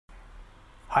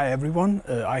Hi everyone,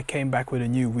 I came back with a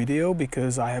new video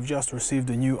because I have just received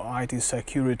a new IT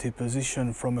security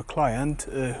position from a client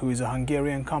who is a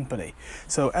Hungarian company.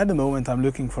 So at the moment I'm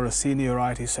looking for a senior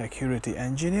IT security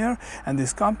engineer, and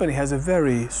this company has a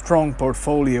very strong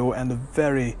portfolio and a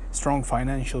very strong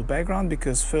financial background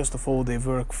because first of all they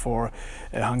work for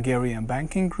Hungarian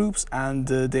banking groups, and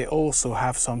they also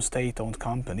have some state-owned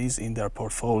companies in their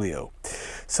portfolio.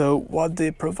 So what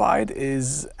they provide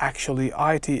is actually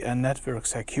IT and network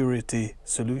security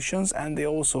solutions, and they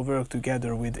also work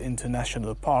together with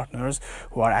international partners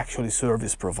who are actually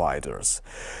service providers.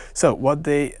 So what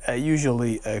they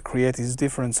usually create is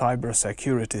different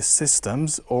cybersecurity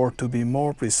systems, or to be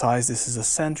more precise, this is a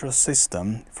central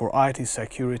system for IT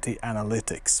security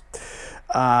analytics.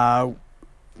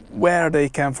 Where they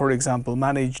can, for example,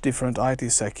 manage different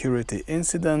IT security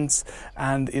incidents,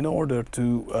 and in order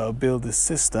to build this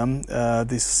system,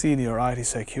 this senior IT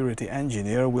security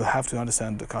engineer will have to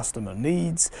understand the customer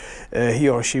needs. He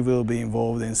or she will be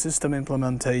involved in system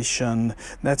implementation,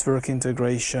 network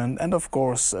integration, and of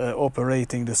course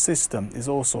operating the system is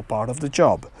also part of the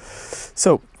job.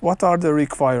 So what are the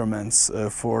requirements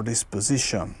for this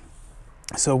position?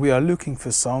 So we are looking for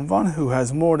someone who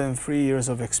has more than 3 years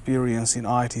of experience in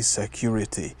IT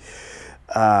security.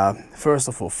 First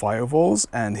of all, firewalls,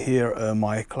 and here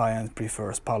my client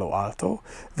prefers Palo Alto.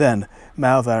 Then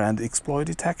malware and exploit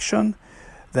detection.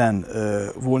 Then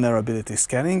vulnerability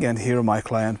scanning, and here my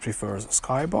client prefers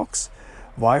Skybox.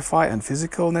 Wi-Fi and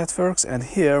physical networks, and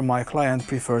here my client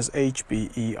prefers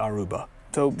HPE Aruba.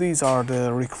 So these are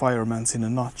the requirements in a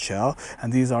nutshell,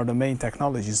 and these are the main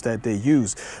technologies that they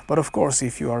use. But of course,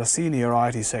 if you are a senior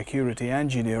IT security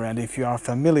engineer and if you are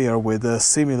familiar with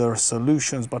similar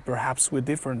solutions but perhaps with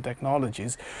different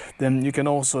technologies, then you can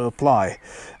also apply.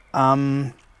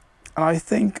 And I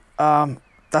think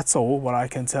that's all what I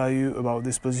can tell you about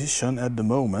this position at the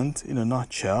moment in a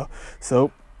nutshell.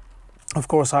 So of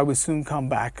course, I will soon come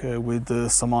back with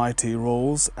some IT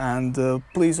roles, and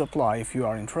please apply if you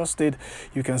are interested.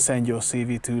 You can send your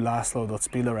CV to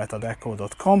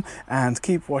laszlo.spiller@adecco.com, and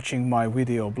keep watching my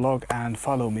video blog and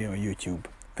follow me on YouTube.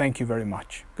 Thank you very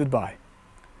much. Goodbye.